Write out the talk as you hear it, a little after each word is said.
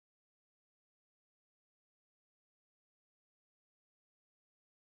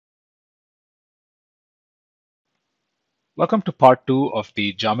Welcome to part 2 of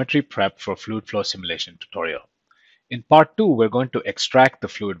the Geometry Prep for Fluid Flow Simulation tutorial. In part 2, we're going to extract the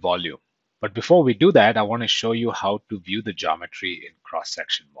fluid volume. But before we do that, I want to show you how to view the geometry in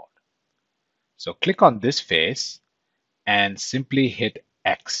cross-section mode. So click on this face and simply hit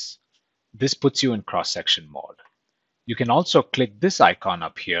X. This puts you in cross-section mode. You can also click this icon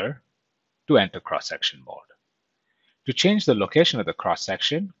up here to enter cross-section mode. To change the location of the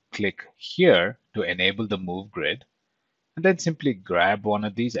cross-section, click here to enable the move grid, and then simply grab one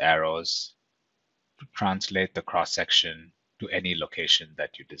of these arrows to translate the cross-section to any location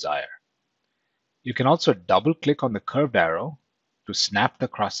that you desire. You can also double-click on the curved arrow to snap the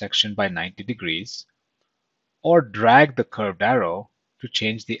cross-section by 90 degrees, or drag the curved arrow to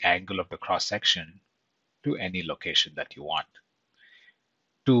change the angle of the cross-section to any location that you want.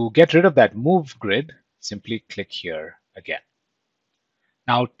 To get rid of that move grid, simply click here again.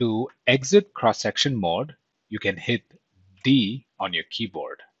 Now to exit cross-section mode, you can hit D on your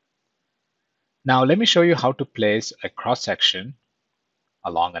keyboard. Now let me show you how to place a cross-section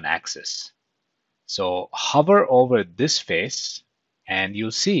along an axis. So hover over this face and you'll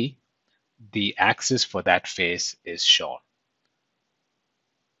see the axis for that face is shown.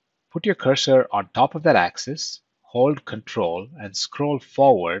 Put your cursor on top of that axis, hold Control and scroll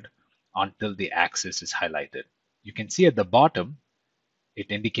forward until the axis is highlighted. You can see at the bottom,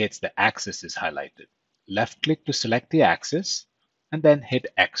 it indicates the axis is highlighted. Left click to select the axis and then hit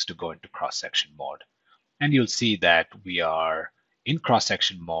X to go into cross-section mode. And you'll see that we are in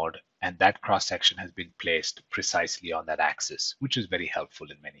cross-section mode and that cross-section has been placed precisely on that axis, which is very helpful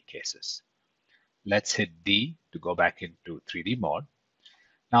in many cases. Let's hit D to go back into 3D mode.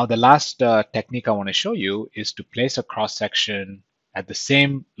 Now the last technique I want to show you is to place a cross-section at the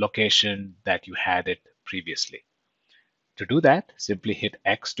same location that you had it previously. To do that, simply hit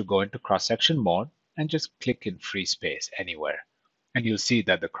X to go into cross-section mode and just click in free space anywhere. And you'll see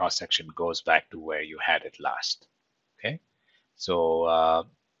that the cross-section goes back to where you had it last. Okay, so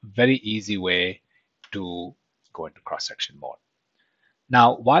very easy way to go into cross-section mode.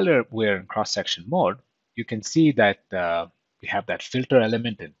 Now, while we're in cross-section mode, you can see that we have that filter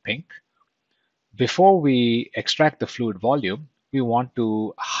element in pink. Before we extract the fluid volume, we want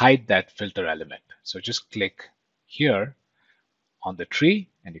to hide that filter element. So just click here on the tree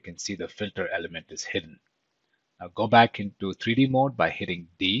and you can see the filter element is hidden. Now go back into 3D mode by hitting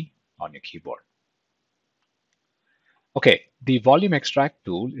D on your keyboard. Okay, the volume extract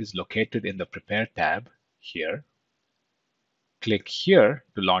tool is located in the Prepare tab here. Click here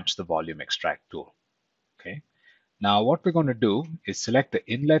to launch the volume extract tool. Okay, now what we're going to do is select the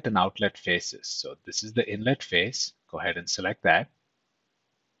inlet and outlet faces. So this is the inlet face. Go ahead and select that.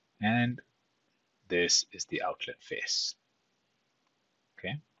 And this is the outlet face.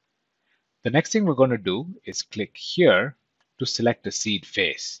 Okay. The next thing we're going to do is click here to select a seed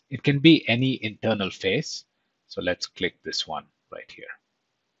face. It can be any internal face. So let's click this one right here.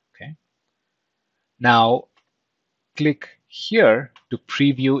 Okay. Now click here to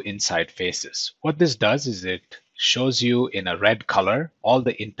preview inside faces. What this does is it shows you in a red color all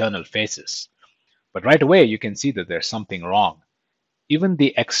the internal faces. But right away you can see that there's something wrong. Even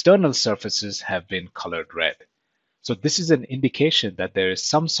the external surfaces have been colored red. So this is an indication that there is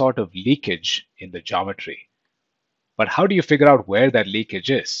some sort of leakage in the geometry. But how do you figure out where that leakage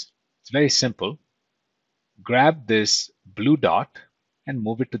is? It's very simple. Grab this blue dot and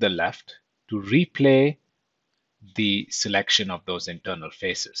move it to the left to replay the selection of those internal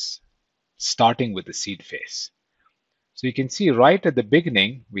faces, starting with the seed face. So you can see right at the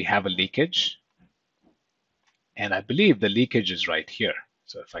beginning, we have a leakage. And I believe the leakage is right here.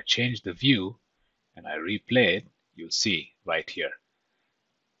 So if I change the view and I replay it, you'll see right here.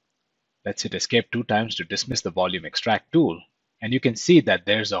 Let's hit escape 2 times to dismiss the volume extract tool. And you can see that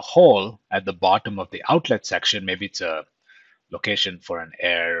there's a hole at the bottom of the outlet section. Maybe it's a location for an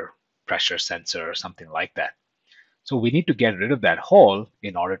air pressure sensor or something like that. So we need to get rid of that hole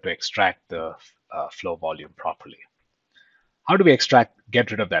in order to extract the flow volume properly. How do we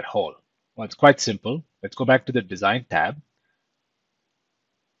get rid of that hole? Well, it's quite simple. Let's go back to the Design tab,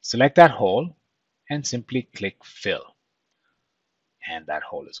 select that hole, and simply click Fill. And that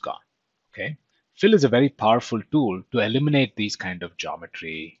hole is gone. Okay. Fill is a very powerful tool to eliminate these kind of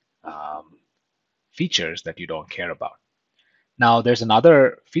geometry features that you don't care about. Now, there's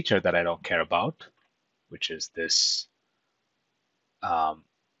another feature that I don't care about, which is this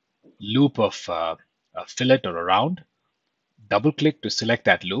loop of a fillet or a round. Double click to select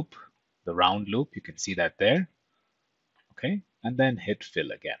that loop, the round loop. You can see that there. Okay, and then hit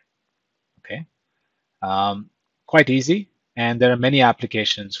Fill again. Okay, quite easy. And there are many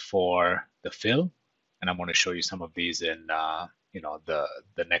applications for the fill. And I'm going to show you some of these in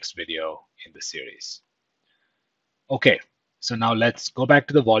the next video in the series. Okay, so now let's go back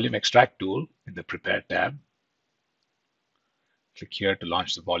to the volume extract tool in the Prepare tab. Click here to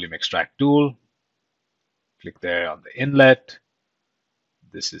launch the volume extract tool. Click there on the inlet.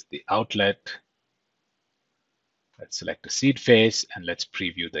 This is the outlet. Let's select a seed face and let's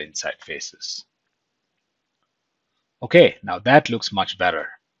preview the inside faces. Okay, now that looks much better.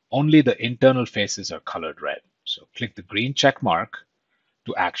 Only the internal faces are colored red. So click the green check mark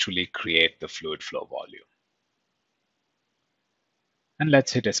to actually create the fluid flow volume. And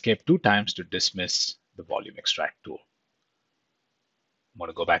let's hit escape 2 times to dismiss the volume extract tool. I'm going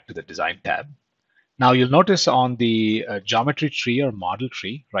to go back to the design tab. Now you'll notice on the geometry tree or model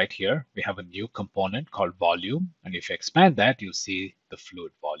tree right here, we have a new component called volume. And if you expand that, you'll see the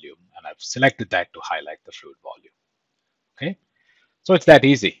fluid volume. And I've selected that to highlight the fluid volume. Okay, so it's that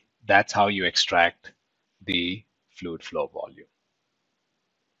easy. That's how you extract the fluid flow volume.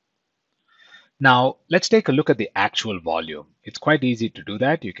 Now let's take a look at the actual volume. It's quite easy to do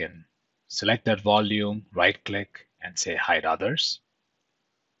that. You can select that volume, right click and say hide others.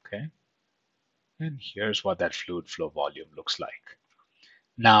 Okay. And here's what that fluid flow volume looks like.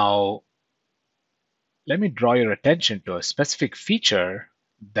 Now, let me draw your attention to a specific feature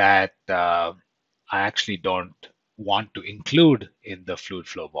that I actually don't want to include in the fluid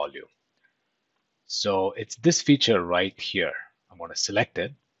flow volume. So it's this feature right here. I'm going to select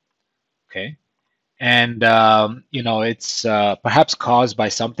it. Okay. And, it's perhaps caused by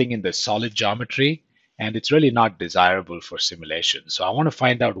something in the solid geometry, and it's really not desirable for simulation. So I want to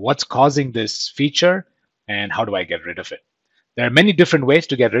find out what's causing this feature and how do I get rid of it. There are many different ways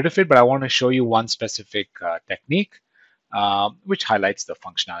to get rid of it, but I want to show you one specific technique which highlights the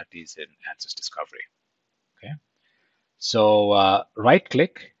functionalities in Ansys Discovery. Okay, so right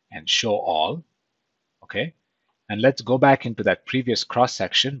click and show all. Okay, and let's go back into that previous cross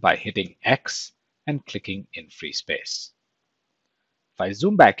section by hitting X and clicking in free space. If I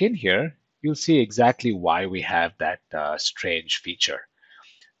zoom back in here, you'll see exactly why we have that strange feature.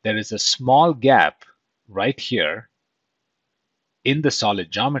 There is a small gap right here in the solid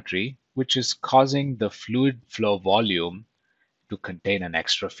geometry, which is causing the fluid flow volume to contain an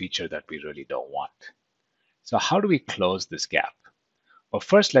extra feature that we really don't want. So how do we close this gap? Well,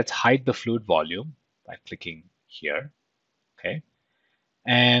 first let's hide the fluid volume by clicking here. Okay,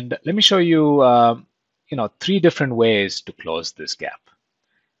 and let me show you, 3 different ways to close this gap.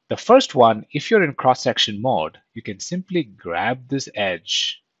 The first one, if you're in cross-section mode, you can simply grab this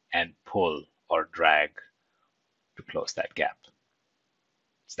edge and pull or drag to close that gap.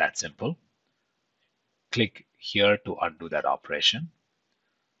 It's that simple. Click here to undo that operation.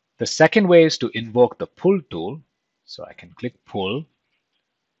 The second way is to invoke the pull tool. So I can click pull,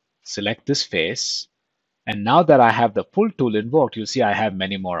 select this face, and now that I have the pull tool invoked, you'll see I have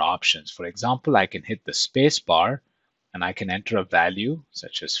many more options. For example, I can hit the space bar and I can enter a value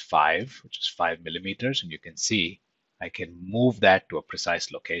such as 5, which is 5 millimeters, and you can see I can move that to a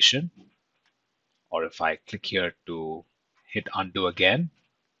precise location. Or if I click here to hit undo again,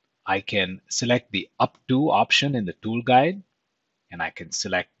 I can select the up to option in the tool guide, and I can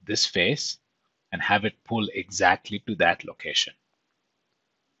select this face and have it pull exactly to that location.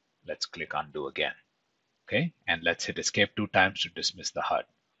 Let's click undo again. Okay, and let's hit escape 2 times to dismiss the HUD.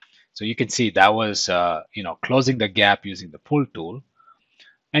 So you can see that was closing the gap using the pull tool.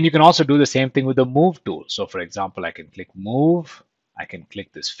 And you can also do the same thing with the move tool. So for example, I can click move, I can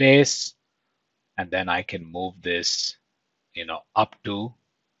click this face, and then I can move this up to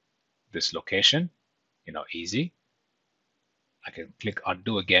this location, easy. I can click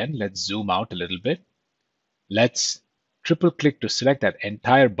undo again. Let's zoom out a little bit. Let's triple click to select that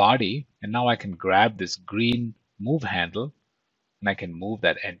entire body, and now I can grab this green move handle and I can move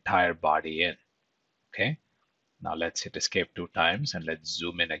that entire body in. Okay, now let's hit escape 2 times and let's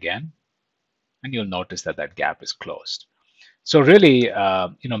zoom in again, and you'll notice that that gap is closed. So really,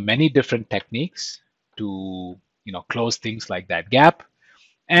 many different techniques to close things like that gap,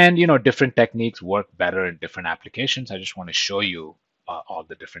 and different techniques work better in different applications. I just want to show you all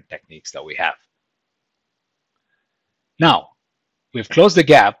the different techniques that we have. Now, we've closed the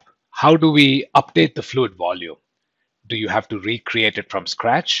gap. How do we update the fluid volume? Do you have to recreate it from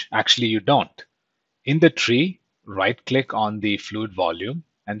scratch? Actually, you don't. In the tree, right-click on the fluid volume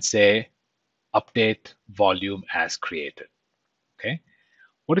and say update volume as created. Okay.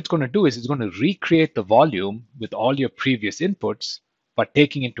 What it's going to do is it's going to recreate the volume with all your previous inputs, but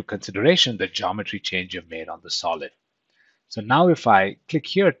taking into consideration the geometry change you've made on the solid. So now if I click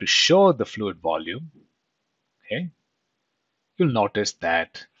here to show the fluid volume, okay, you'll notice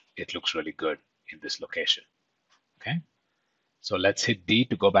that it looks really good. in this location. Okay, so let's hit D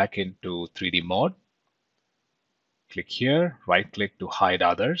to go back into 3D mode. Click here, right click to hide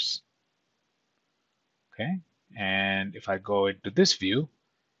others. Okay, and if I go into this view,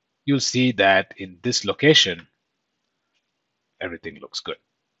 you'll see that in this location, everything looks good.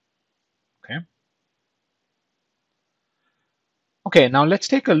 Okay. Okay, now let's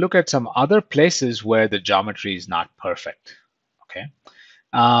take a look at some other places where the geometry is not perfect. Okay.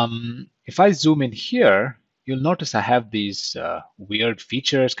 If I zoom in here, you'll notice I have these weird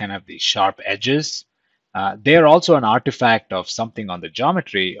features, kind of these sharp edges. They're also an artifact of something on the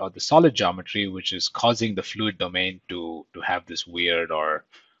geometry or the solid geometry, which is causing the fluid domain to have this weird or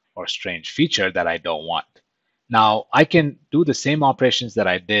strange feature that I don't want. Now, I can do the same operations that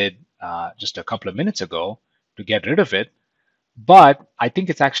I did just a couple of minutes ago to get rid of it, but I think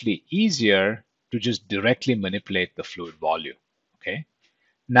it's actually easier to just directly manipulate the fluid volume. Okay.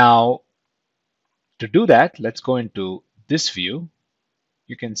 Now, to do that, let's go into this view.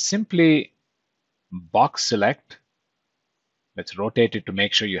 You can simply box select. Let's rotate it to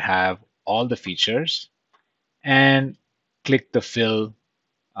make sure you have all the features and click the fill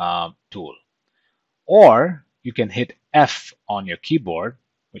tool. Or you can hit F on your keyboard,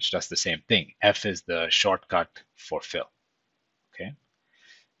 which does the same thing. F is the shortcut for fill. Okay.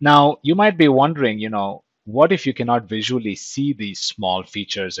 Now, you might be wondering, what if you cannot visually see these small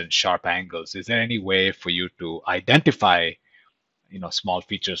features and sharp angles? Is there any way for you to identify, small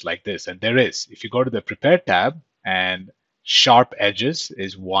features like this? And there is. If you go to the Prepare tab, and sharp edges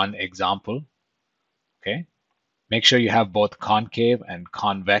is one example. Okay. Make sure you have both concave and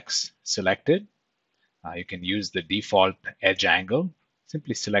convex selected. You can use the default edge angle.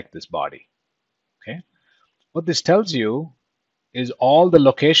 Simply select this body. Okay. What this tells you is all the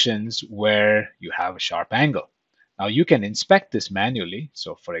locations where you have a sharp angle. Now you can inspect this manually.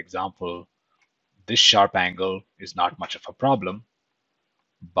 So for example, this sharp angle is not much of a problem,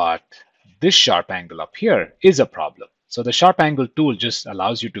 but this sharp angle up here is a problem. So the sharp angle tool just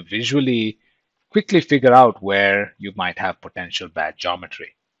allows you to visually quickly figure out where you might have potential bad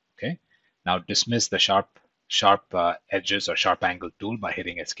geometry. Okay. Now dismiss the sharp edges or sharp angle tool by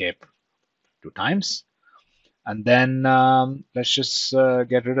hitting escape 2 times. And then let's just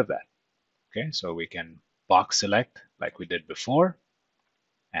get rid of that. Okay, so we can box select like we did before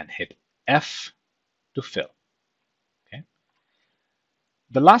and hit F to fill. Okay.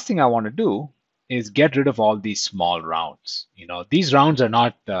 The last thing I want to do is get rid of all these small rounds. These rounds are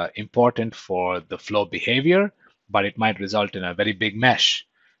not important for the flow behavior, but it might result in a very big mesh.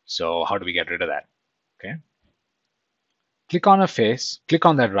 So how do we get rid of that? Okay. Click on a face, click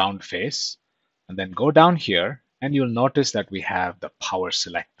on that round face, and then go down here, and you'll notice that we have the Power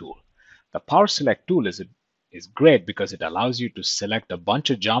Select tool. The Power Select tool is great because it allows you to select a bunch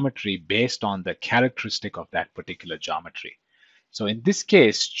of geometry based on the characteristic of that particular geometry. So in this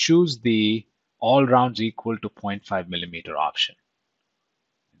case, choose the all rounds equal to 0.5 millimeter option.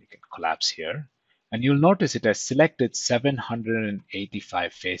 You can collapse here, and you'll notice it has selected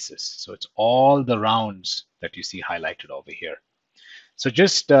 785 faces. So it's all the rounds that you see highlighted over here. So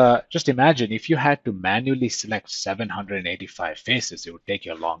just imagine if you had to manually select 785 faces, it would take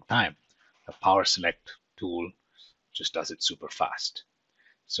you a long time. The Power Select tool just does it super fast.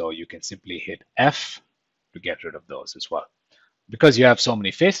 So you can simply hit F to get rid of those as well. Because you have so many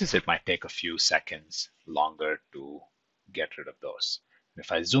faces, it might take a few seconds longer to get rid of those.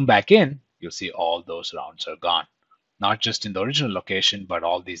 If I zoom back in, you'll see all those rounds are gone. Not just in the original location, but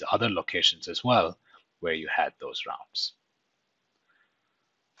all these other locations as well where you had those rounds.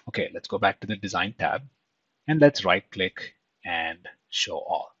 Okay, let's go back to the Design tab, and let's right-click and Show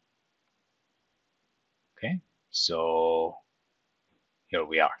All. Okay, so here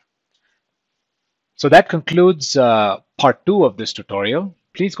we are. So that concludes part 2 of this tutorial.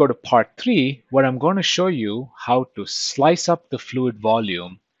 Please go to part 3, where I'm going to show you how to slice up the fluid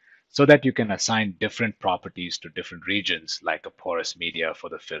volume so that you can assign different properties to different regions, like a porous media for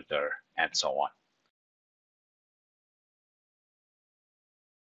the filter and so on.